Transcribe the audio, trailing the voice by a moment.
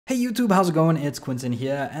Hey YouTube, how's it going? It's Quentin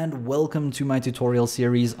here and welcome to my tutorial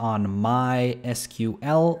series on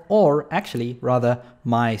MySQL, or actually rather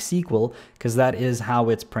MySQL, because that is how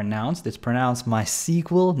it's pronounced. It's pronounced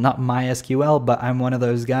MySQL, not MySQL, but I'm one of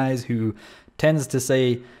those guys who tends to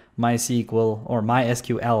say MySQL or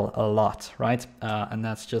MySQL a lot, right? And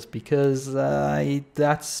that's just because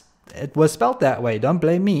it was spelled that way. Don't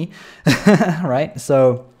blame me, right?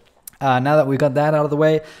 So now that we got that out of the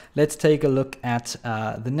way, let's take a look at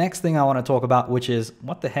the next thing I want to talk about, which is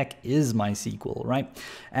what the heck is MySQL, right?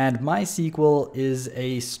 And MySQL is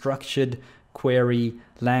a structured query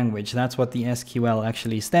language. That's what the SQL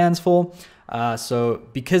actually stands for. So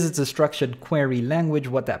because it's a structured query language,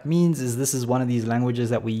 what that means is this is one of these languages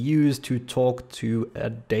that we use to talk to a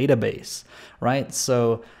database, right?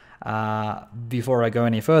 So before I go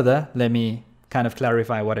any further, let me kind of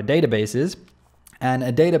clarify what a database is. And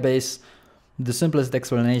a database, the simplest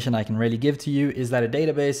explanation I can really give to you is that a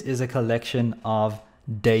database is a collection of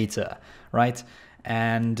data, right?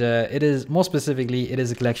 And it is, more specifically, it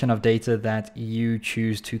is a collection of data that you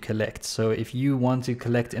choose to collect. So if you want to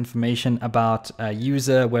collect information about a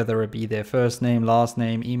user, whether it be their first name, last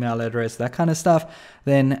name, email address, that kind of stuff,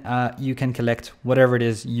 then you can collect whatever it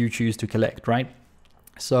is you choose to collect, right?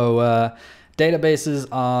 So databases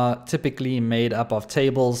are typically made up of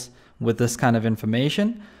tables with this kind of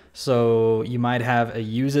information. So you might have a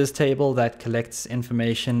users table that collects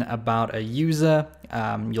information about a user.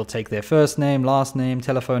 You'll take their first name, last name,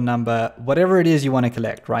 telephone number, whatever it is you want to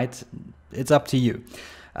collect, right? It's up to you.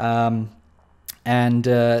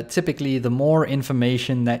 Typically the more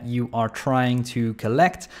information that you are trying to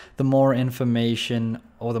collect, the more information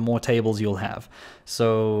or the more tables you'll have.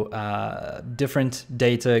 So different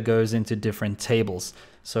data goes into different tables.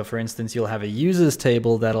 So for instance, you'll have a users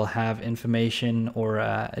table that'll have information or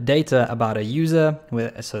data about a user.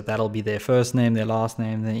 So that'll be their first name, their last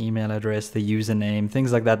name, their email address, the username,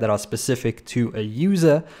 things like that are specific to a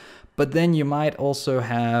user. But then you might also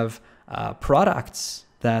have products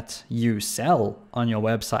that you sell on your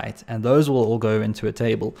website, and those will all go into a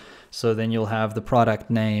table. So then you'll have the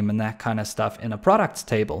product name and that kind of stuff in a products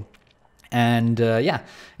table. And yeah,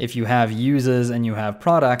 if you have users and you have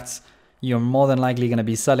products, you're more than likely going to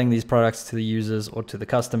be selling these products to the users or to the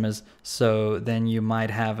customers. So then you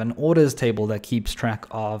might have an orders table that keeps track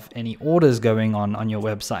of any orders going on your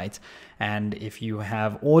website. And if you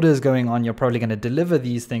have orders going on, you're probably going to deliver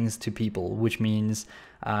these things to people, which means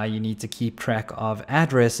you need to keep track of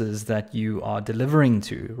addresses that you are delivering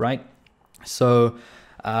to, right? So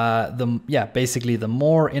basically the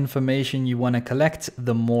more information you want to collect,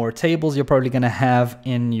 the more tables you're probably going to have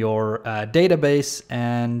in your database.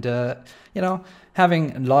 And you know,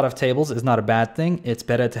 having a lot of tables is not a bad thing. It's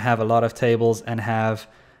better to have a lot of tables and have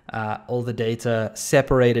all the data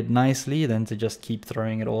separated nicely than to just keep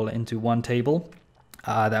throwing it all into one table.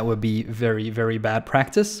 That would be very, very bad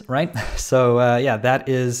practice, right? So yeah, that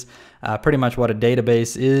is pretty much what a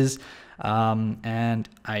database is. And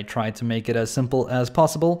I try to make it as simple as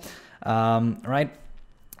possible, right?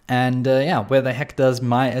 And yeah, where the heck does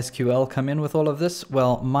MySQL come in with all of this?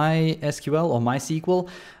 Well, MySQL or MySQL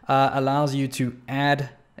allows you to add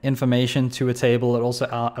information to a table. It also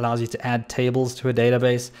allows you to add tables to a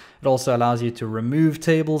database. It also allows you to remove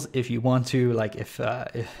tables if you want to, like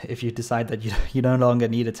if you decide that you no longer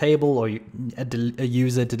need a table, or a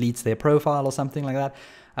user deletes their profile or something like that.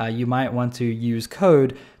 You might want to use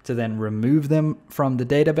code to then remove them from the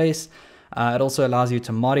database. It also allows you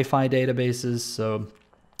to modify databases. So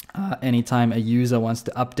anytime a user wants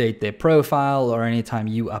to update their profile, or anytime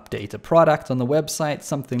you update a product on the website,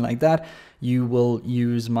 something like that, you will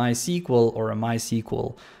use MySQL or a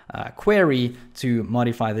MySQL query to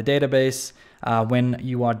modify the database. When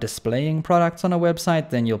you are displaying products on a website,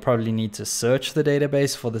 then you'll probably need to search the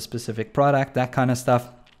database for the specific product, that kind of stuff.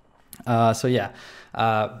 So yeah,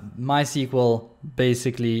 MySQL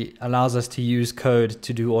basically allows us to use code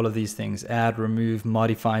to do all of these things: add, remove,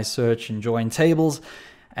 modify, search, and join tables.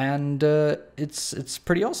 And it's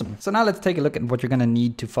pretty awesome. So now let's take a look at what you're going to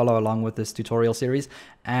need to follow along with this tutorial series.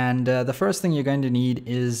 And the first thing you're going to need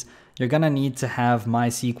is you're going to need to have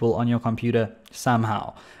MySQL on your computer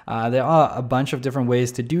somehow. There are a bunch of different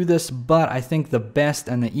ways to do this, but I think the best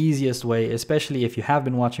and the easiest way, especially if you have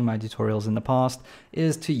been watching my tutorials in the past,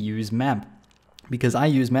 is to use MAMP. because I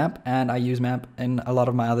use map and I use map in a lot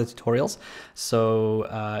of my other tutorials. So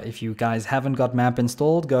if you guys haven't got map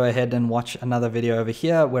installed, go ahead and watch another video over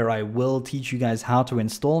here where I will teach you guys how to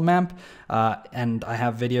install map. And I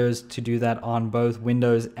have videos to do that on both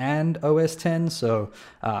Windows and OS X. So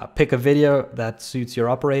pick a video that suits your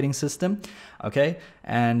operating system. Okay,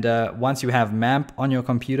 and once you have map on your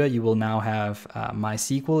computer, you will now have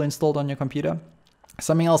MySQL installed on your computer.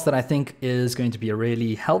 Something else that I think is going to be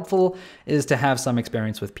really helpful is to have some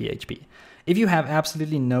experience with PHP. If you have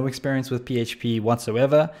absolutely no experience with PHP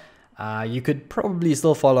whatsoever, you could probably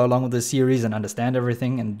still follow along with the series and understand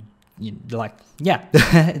everything, and yeah,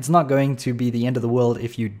 it's not going to be the end of the world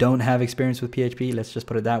if you don't have experience with PHP, let's just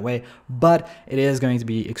put it that way, but it is going to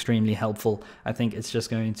be extremely helpful. I think it's just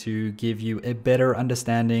going to give you a better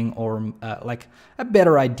understanding, or like a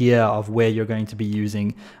better idea of where you're going to be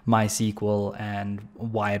using MySQL and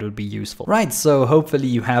why it would be useful. Right, so hopefully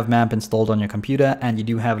you have map installed on your computer and you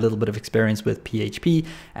do have a little bit of experience with PHP,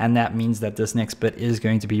 and that means that this next bit is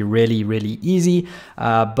going to be really, really easy.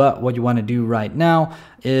 But what you want to do right now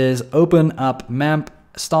is open up map,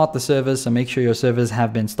 start the servers, so make sure your servers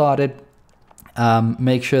have been started.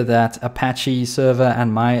 Make sure that Apache server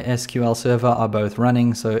and MySQL server are both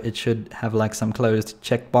running, so it should have like some closed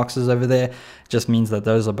check boxes over there. It just means that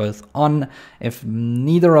those are both on. If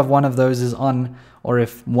neither of one of those is on, or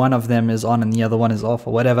if one of them is on and the other one is off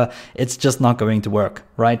or whatever, it's just not going to work,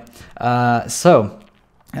 right? Now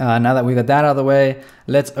that we got that out of the way,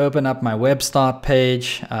 let's open up my web start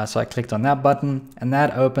page. So I clicked on that button and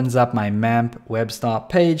that opens up my map web start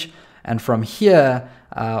page. And from here,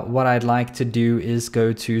 what I'd like to do is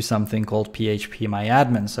go to something called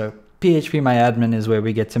phpMyAdmin. So phpMyAdmin is where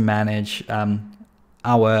we get to manage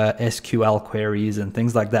our SQL queries and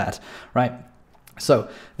things like that, right? So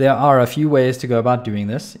there are a few ways to go about doing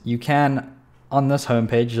this. You can, on this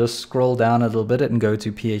homepage, just scroll down a little bit and go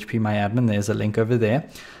to phpMyAdmin. There's a link over there.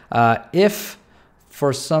 If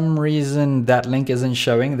for some reason that link isn't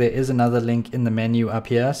showing, there is another link in the menu up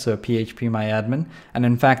here, so phpMyAdmin. And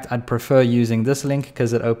in fact, I'd prefer using this link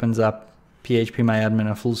because it opens up phpMyAdmin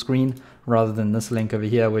a full screen rather than this link over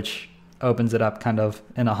here, which opens it up kind of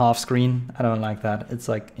in a half screen. I don't like that. It's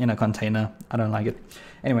like in a container. I don't like it.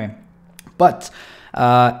 Anyway, but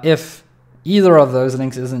if either of those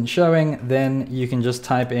links isn't showing, then you can just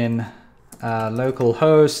type in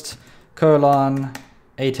localhost :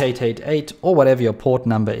 8888 or whatever your port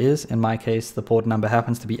number is. In my case, the port number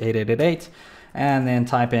happens to be 8888, and then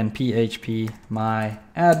type in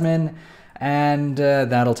phpMyAdmin, and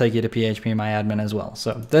that'll take you to phpMyAdmin as well.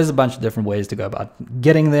 So there's a bunch of different ways to go about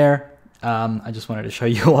getting there. I just wanted to show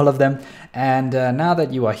you all of them. And now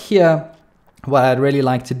that you are here, what I'd really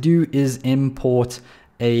like to do is import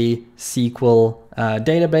a SQL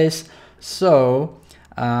database. So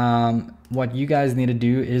what you guys need to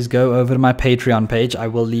do is go over to my Patreon page. I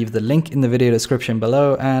will leave the link in the video description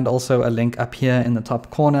below, and also a link up here in the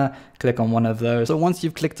top corner. Click on one of those. So once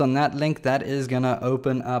you've clicked on that link, that is gonna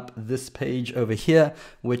open up this page over here,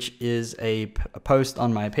 which is a post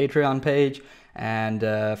on my Patreon page. And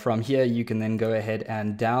from here, you can then go ahead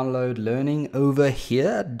and download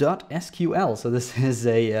learningoverhere.sql. So this is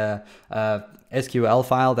a SQL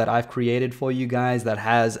file that I've created for you guys that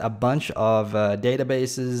has a bunch of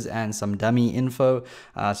databases and some dummy info.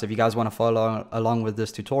 So if you guys want to follow along with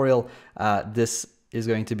this tutorial, this is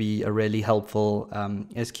going to be a really helpful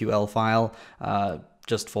SQL file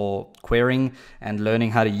just for querying and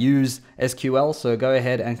learning how to use SQL. So go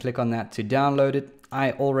ahead and click on that to download it.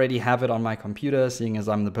 I already have it on my computer, seeing as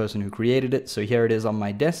I'm the person who created it. So here it is on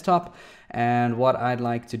my desktop. And what I'd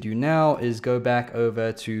like to do now is go back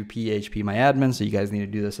over to phpMyAdmin. So you guys need to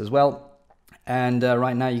do this as well. And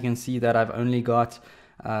right now you can see that I've only got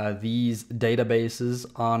these databases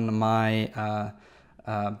on my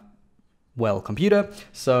computer.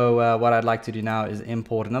 So what I'd like to do now is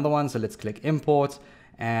import another one. So let's click import.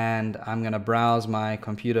 And I'm going to browse my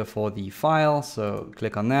computer for the file. So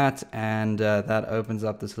click on that, and that opens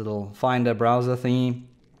up this little Finder browser thingy.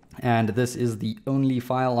 And this is the only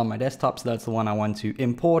file on my desktop, so that's the one I want to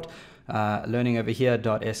import,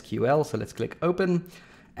 learningoverhere.sql. So let's click open.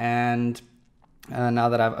 And now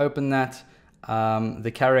that I've opened that,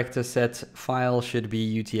 the character set file should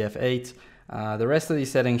be UTF-8. The rest of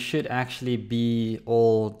these settings should actually be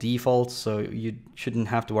all default, so you shouldn't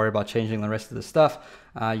have to worry about changing the rest of the stuff.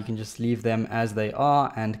 You can just leave them as they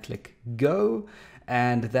are and click go.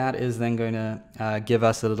 And that is then going to give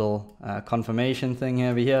us a little confirmation thing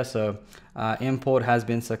over here. So import has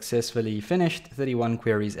been successfully finished, 31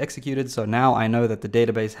 queries executed. So now I know that the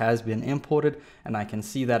database has been imported, and I can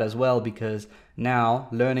see that as well because now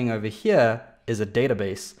learning over here is a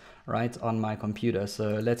database, right, on my computer.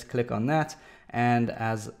 So let's click on that. And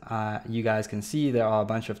as you guys can see, there are a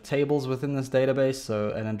bunch of tables within this database.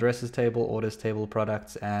 So an addresses table, orders table,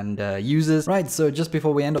 products, and users. Right, so just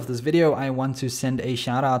before we end off this video, I want to send a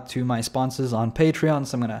shout out to my sponsors on Patreon.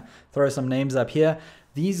 So I'm gonna throw some names up here.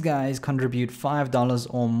 These guys contribute $5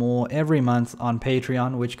 or more every month on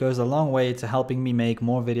Patreon, which goes a long way to helping me make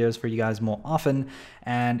more videos for you guys more often.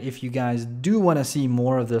 And if you guys do want to see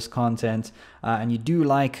more of this content and you do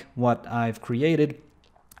like what I've created,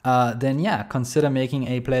 then yeah, consider making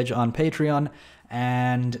a pledge on Patreon.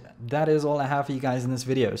 And that is all I have for you guys in this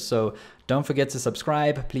video. So don't forget to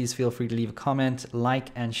subscribe. Please feel free to leave a comment, like,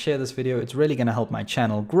 and share this video. It's really going to help my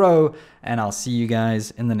channel grow. And I'll see you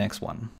guys in the next one.